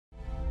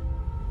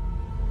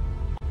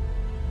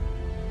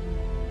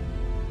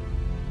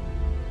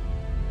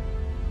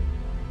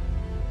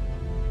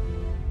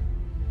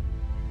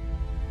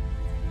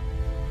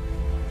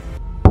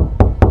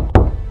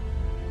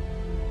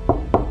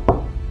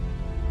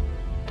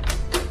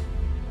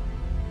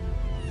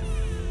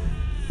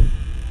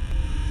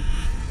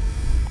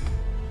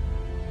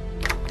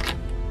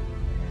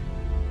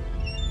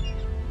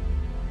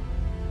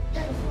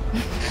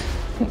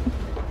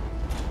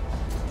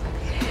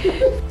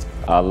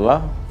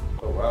Allah.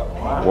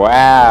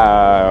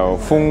 Wow.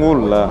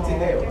 Fungula.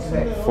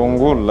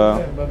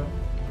 Fungula.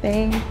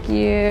 Thank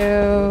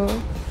you.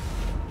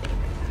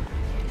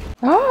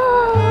 Oh.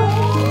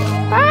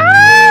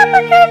 Ah,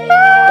 look at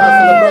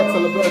that.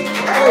 Celebrate.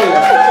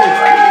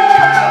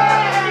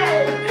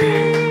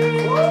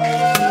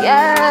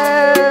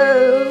 Yes.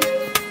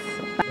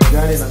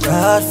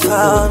 God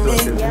found me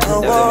a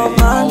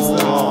woman.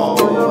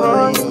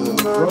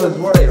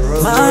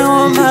 My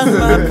woman,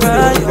 my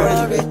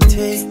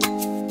priority.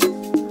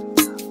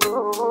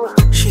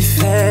 She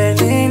fell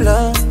in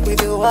love with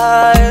the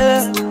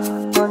wire.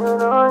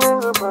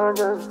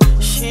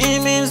 She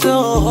means the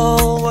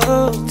whole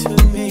world to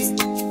me.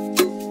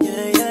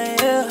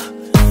 Yeah.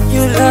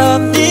 You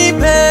love me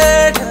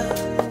better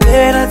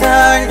than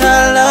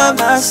I love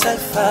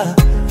myself.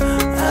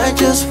 I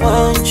just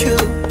want you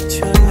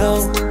to know.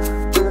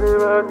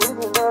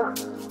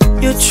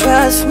 You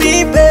trust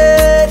me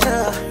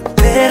better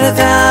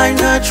than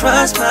I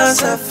trust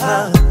myself.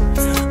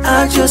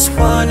 I just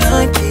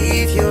wanna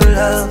give you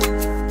love.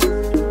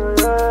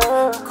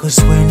 Cause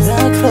when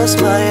I close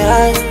my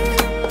eyes,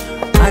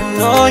 I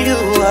know you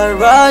are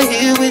right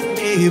here with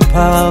me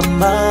by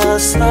my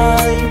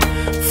side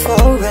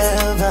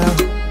forever.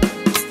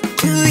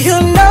 Do you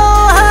know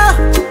how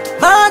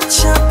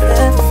much I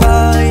plan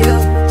for you?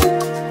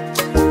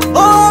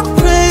 Oh,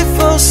 pray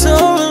for so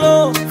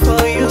long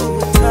for you,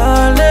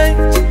 darling.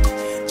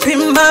 Be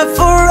my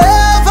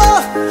forever,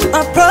 I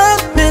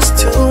promise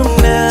to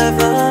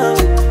never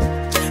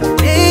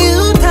lay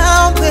you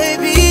down,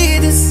 baby,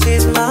 this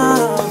is my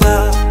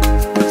vow.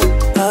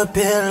 I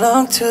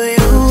belong to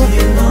you,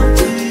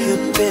 you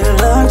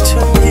belong to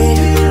me.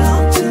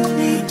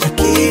 I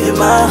give you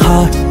my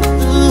heart,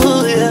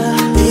 ooh, yeah.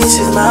 This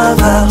is my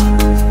vow.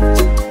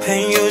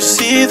 And you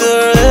see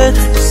the red,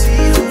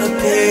 I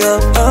pay your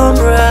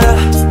umbrella.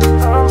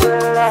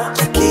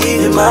 I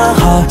give you my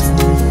heart,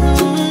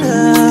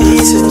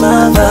 this is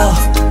my vow.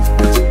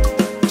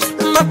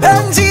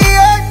 Mapenzi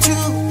yetu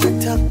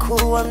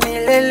itakuwa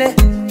milele.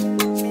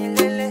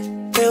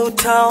 We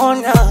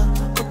utaona.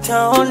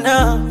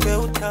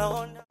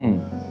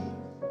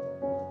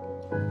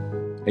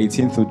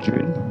 18th of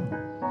June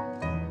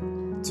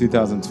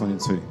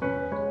 2022.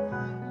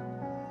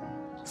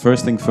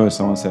 First thing first,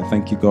 I want to say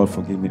thank you, God,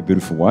 for giving me a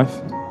beautiful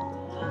wife.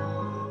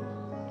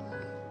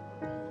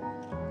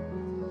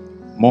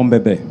 Mon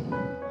bébé.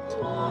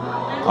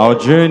 Our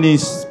journey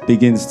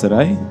begins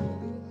today.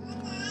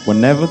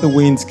 Whenever the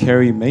winds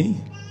carry me,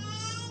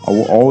 I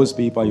will always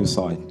be by your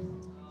side.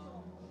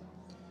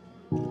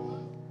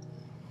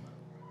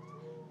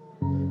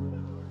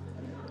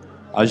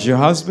 As your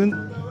husband,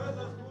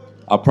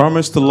 I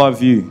promise to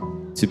love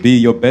you, to be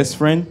your best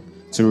friend,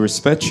 to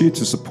respect you,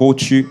 to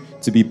support you,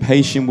 to be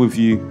patient with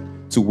you,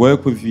 to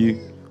work with you,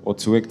 or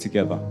to work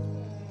together,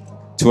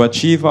 to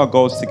achieve our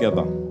goals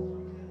together.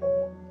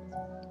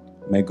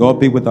 May God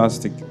be with us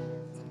together.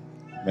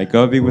 May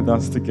God be with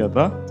us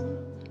together.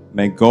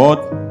 May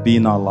God be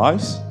in our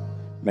lives.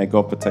 May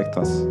God protect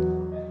us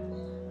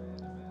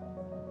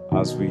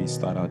as we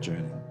start our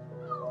journey.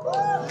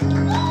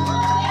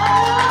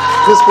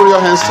 Please put your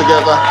hands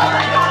together.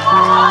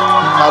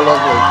 How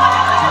lovely.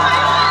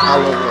 How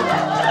lovely.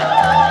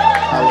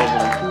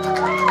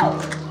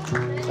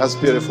 That's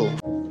beautiful.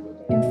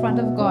 In front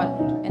of God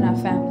and our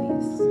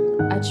families,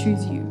 I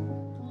choose you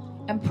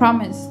and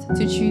promise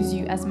to choose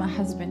you as my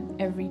husband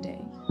every day.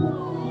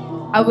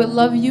 I will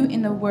love you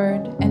in the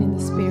word and in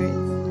the spirit.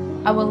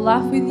 I will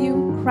laugh with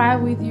you, cry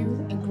with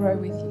you, and grow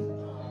with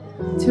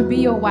you. To be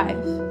your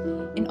wife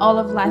in all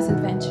of life's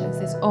adventures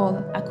is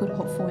all I could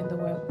hope for in the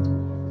world.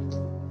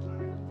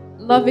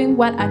 Loving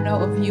what I know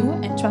of you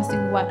and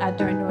trusting what I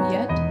don't know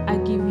yet, I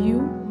give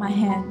you my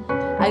hand.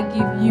 I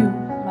give you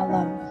my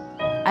love.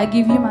 I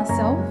give you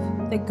myself,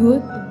 the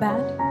good, the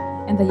bad,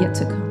 and the yet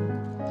to come.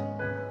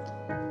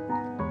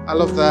 I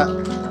love that.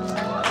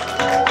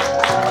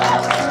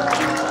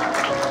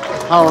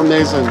 How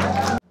amazing.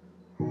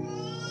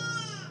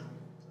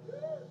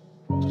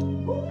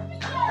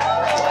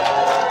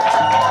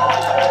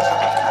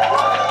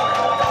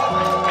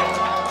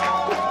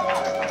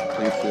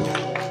 Thank you.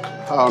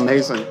 How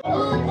amazing.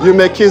 You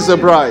may kiss the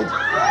bride.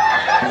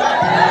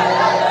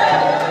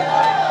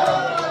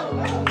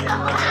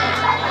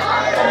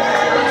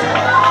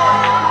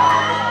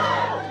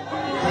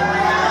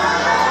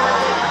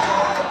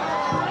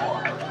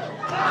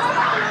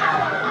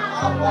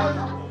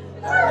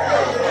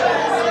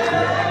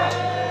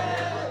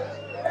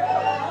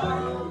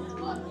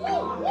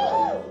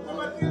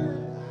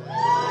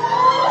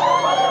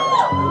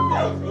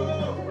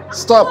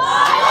 Stop.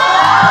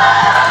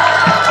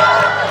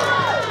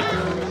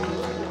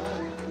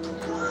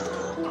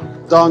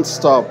 Don't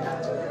stop.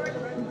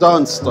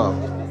 Don't stop.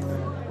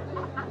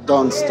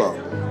 Don't stop.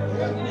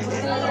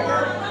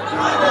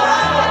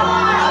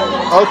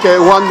 Okay,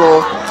 one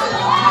more.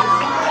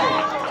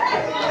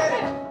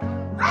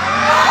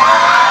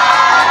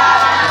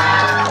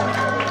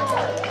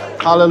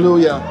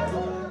 Hallelujah.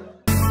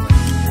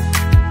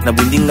 Na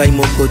bundinga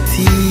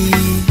imokoti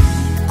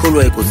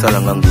kolwa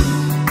ekosala ngangulu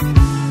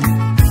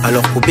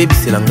Alors qu'au bébé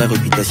c'est la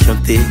réputation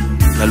té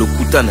na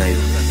lokuta na yo.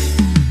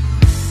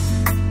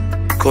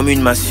 Comme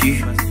une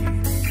massue,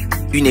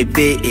 une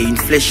épée et une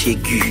flèche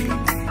aiguë.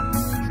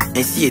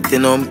 Ainsi est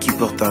un homme qui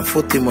porte un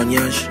faux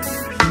témoignage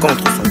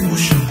contre son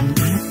prochain.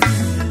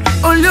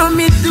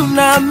 Oliomi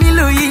tuna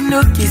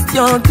miloino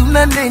question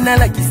tuna ndena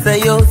la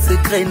kisayo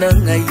secret na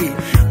ngaye.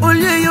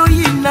 Olio yo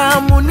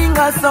yina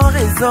moninga sans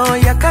raison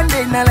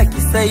yakandena la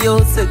kisayo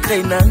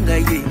secret na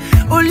ngaye.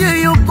 Olio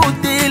yo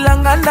kote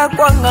langanda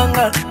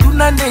kwanganga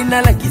tuna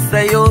ndena la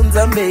kisayo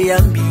nzambe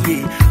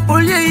yambiye.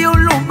 Olio yo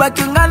loba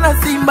kengana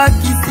simba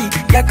kisi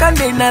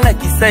yakandena la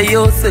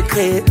kisayo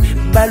secret.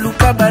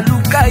 Baluka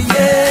baluka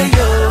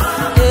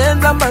yeyo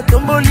nzamba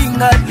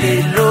tombolinga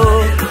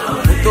lelo.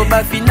 To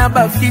bafina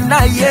bafina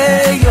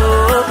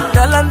yeyo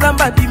tala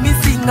nzamba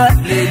bimisinga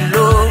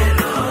lelo.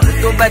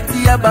 To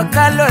batia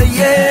bakalo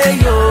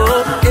yeyo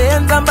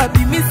nzamba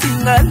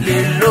bimisinga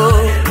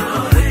lelo.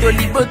 To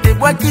libote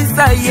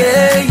bwakisa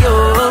yeyo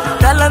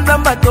tala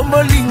nzamba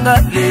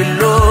tombolinga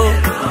lelo.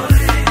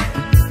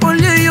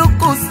 Olio yo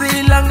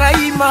kosela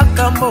ngai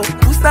makambo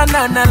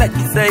usana na la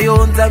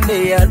kisayo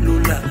nzambe ya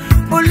lula.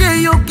 Olio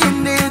yo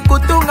kende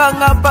kotonga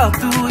nga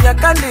partout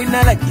yakande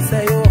na la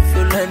kisayo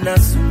orphelin na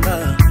suka.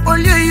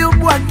 Olio yo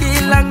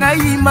bwakela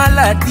ngai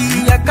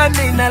maladi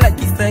yakande na la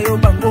kisayo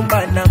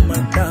bangomba na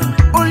mata.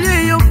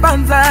 Olio yo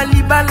panza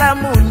libala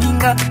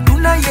moninga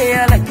tuna ye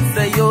ya la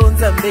kisayo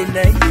nzambe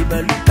na ye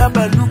baluka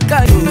baluka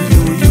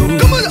yo.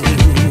 Kamala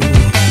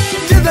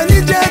Jeza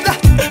ni jeza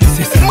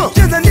c'est ça.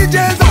 Jeza ni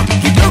jeza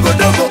kidogo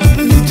dogo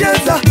ni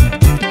jeza.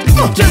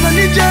 Jeza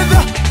ni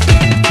jeza.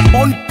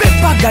 On ne peut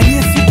pas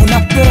gagner si on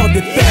a peur de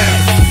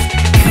perdre.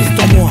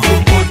 Christ moi.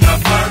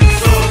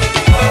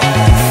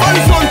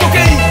 Fanson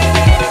Tokei.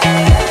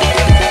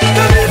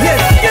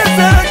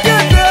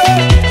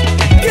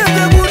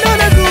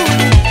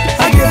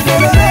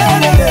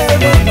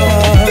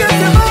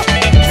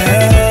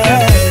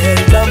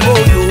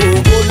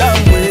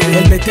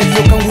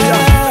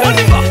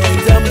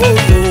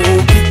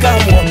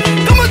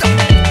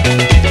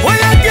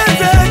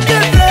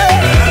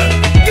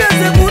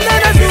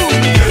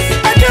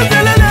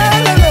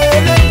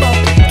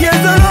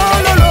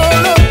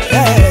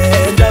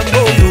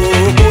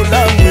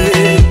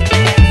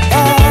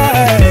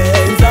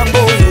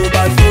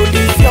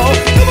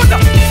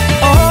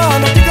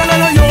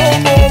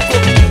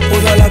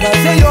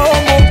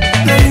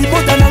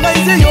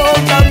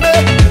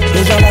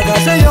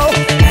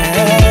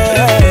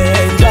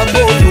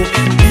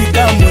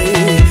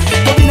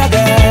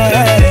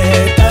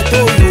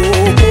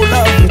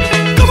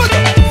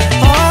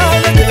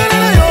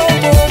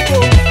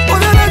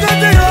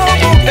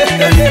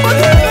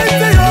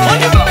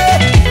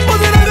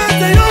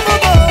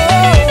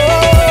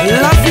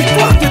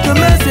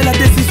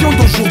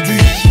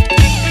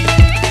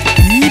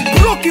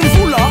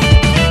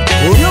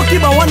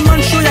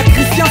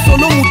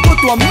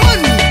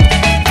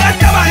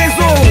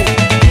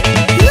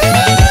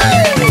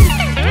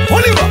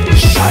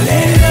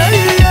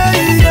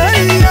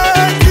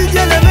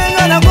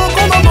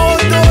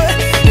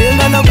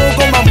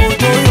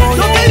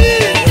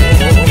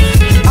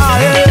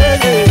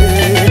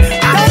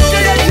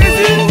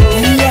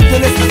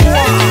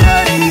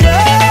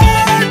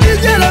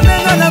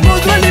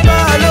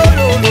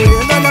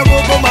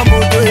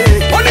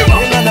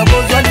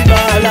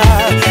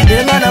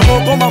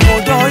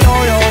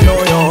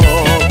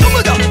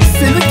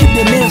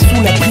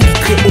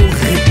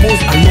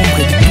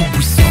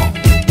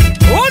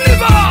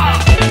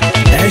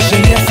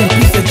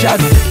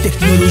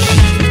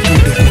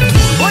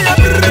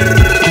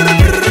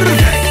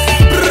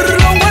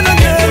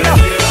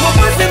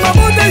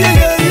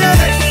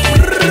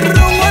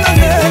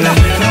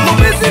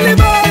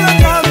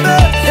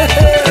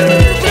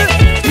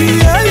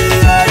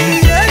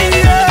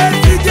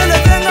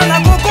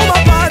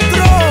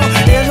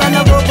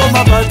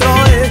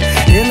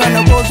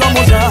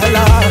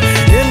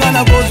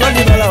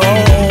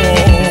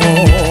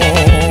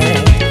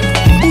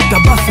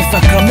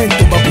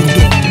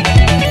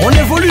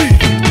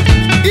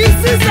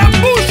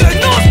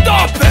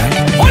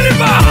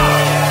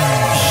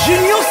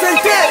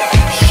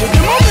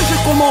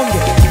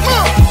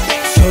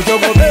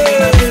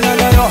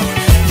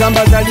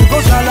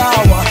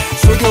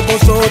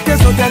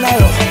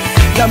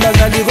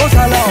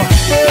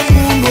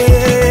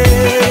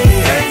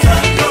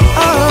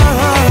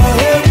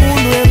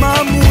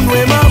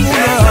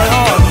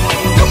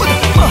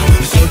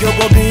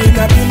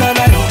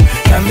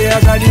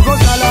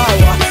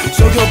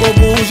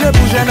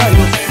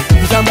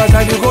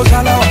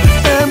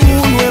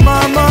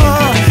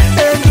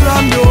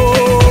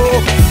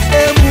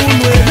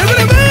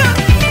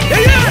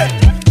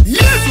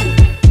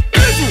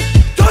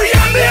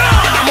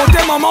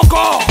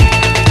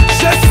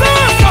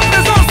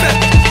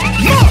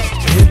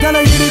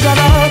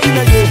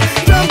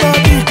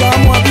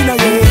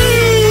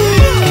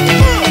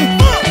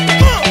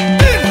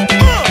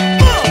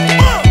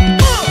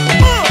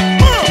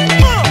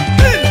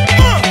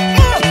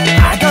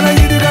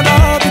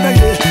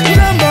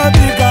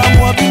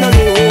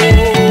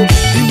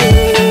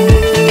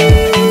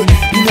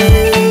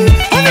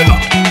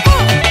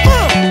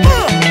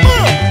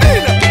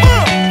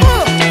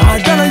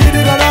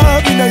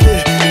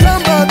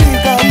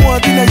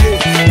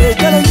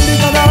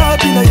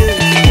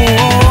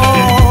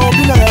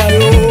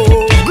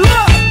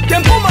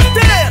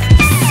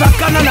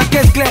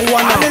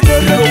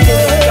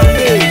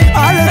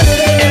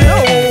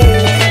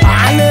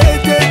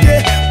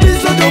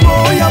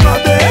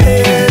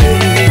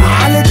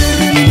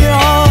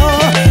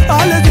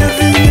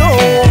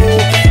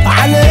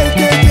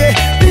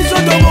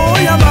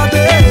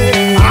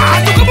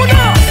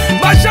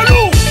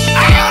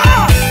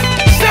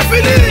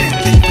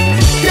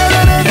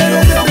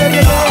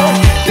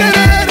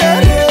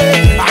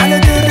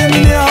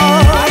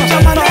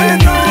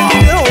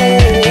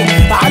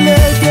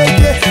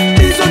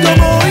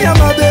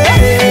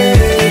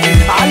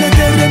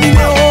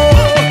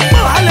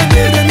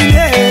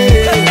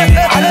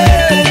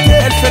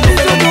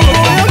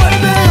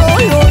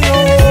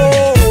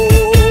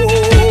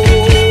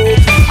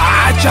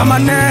 Acha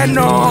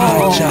maneno.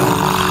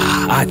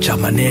 Acha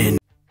maneno.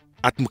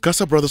 At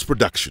Mukasa Brothers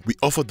Production, we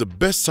offer the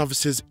best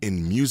services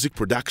in music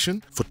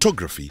production,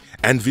 photography,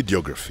 and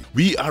videography.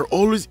 We are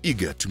always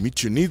eager to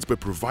meet your needs by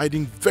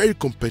providing very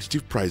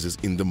competitive prices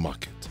in the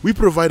market. We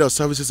provide our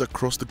services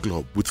across the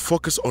globe with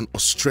focus on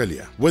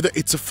Australia, whether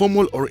it's a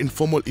formal or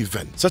informal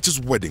event such as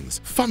weddings,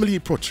 family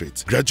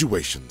portraits,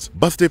 graduations,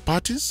 birthday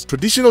parties,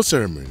 traditional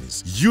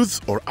ceremonies,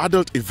 youth or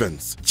adult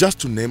events,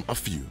 just to name a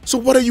few. So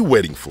what are you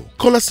waiting for?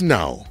 Call us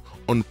now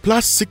on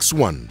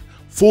 +61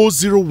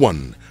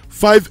 401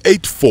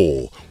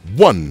 584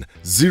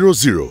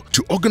 100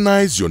 to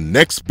organize your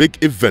next big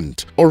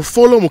event, or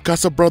follow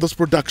Mukasa Brothers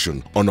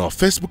Production on our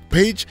Facebook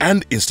page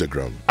and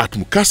Instagram. At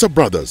Mukasa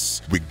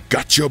Brothers, we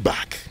got your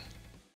back.